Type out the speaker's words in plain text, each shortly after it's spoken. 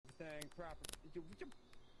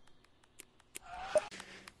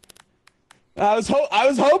I was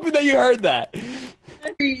hoping that you heard that.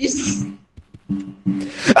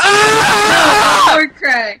 Ah! Or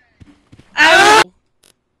crack.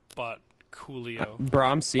 But Coolio. Bro,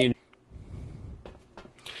 I'm seeing.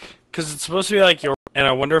 Because it's supposed to be like your, and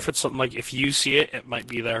I wonder if it's something like if you see it, it might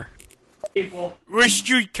be there. Wish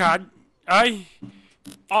you can. I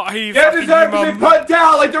You deserve to be put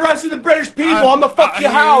down like the rest of the British people. I'm gonna fuck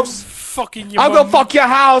your house. Fucking your I'm gonna fuck your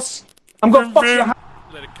house. I'm gonna fuck your house.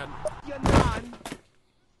 Let it come.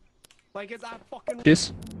 Like, is that fucking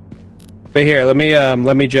this? But here, let me out,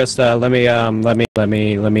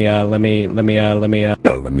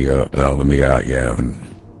 yeah.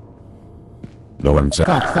 No one said.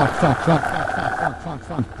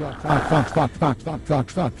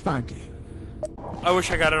 I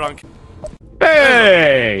wish I got it on.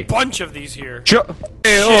 Hey! Bunch of these here.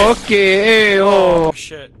 Hey, okay, Oh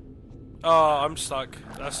shit. Oh, I'm stuck.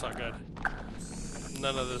 That's not good.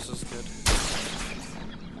 None of this is good.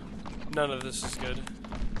 None of this is good.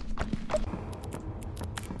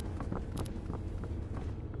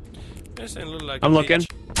 I'm looking.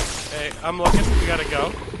 Hey, I'm looking. We gotta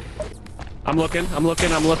go. I'm looking.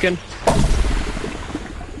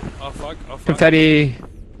 Oh fuck. Oh fuck. Confetti.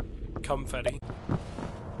 Confetti.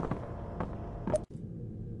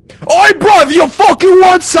 Oi, bro, if you fucking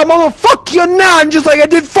want some, I'm gonna fuck your nan just like I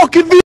did fucking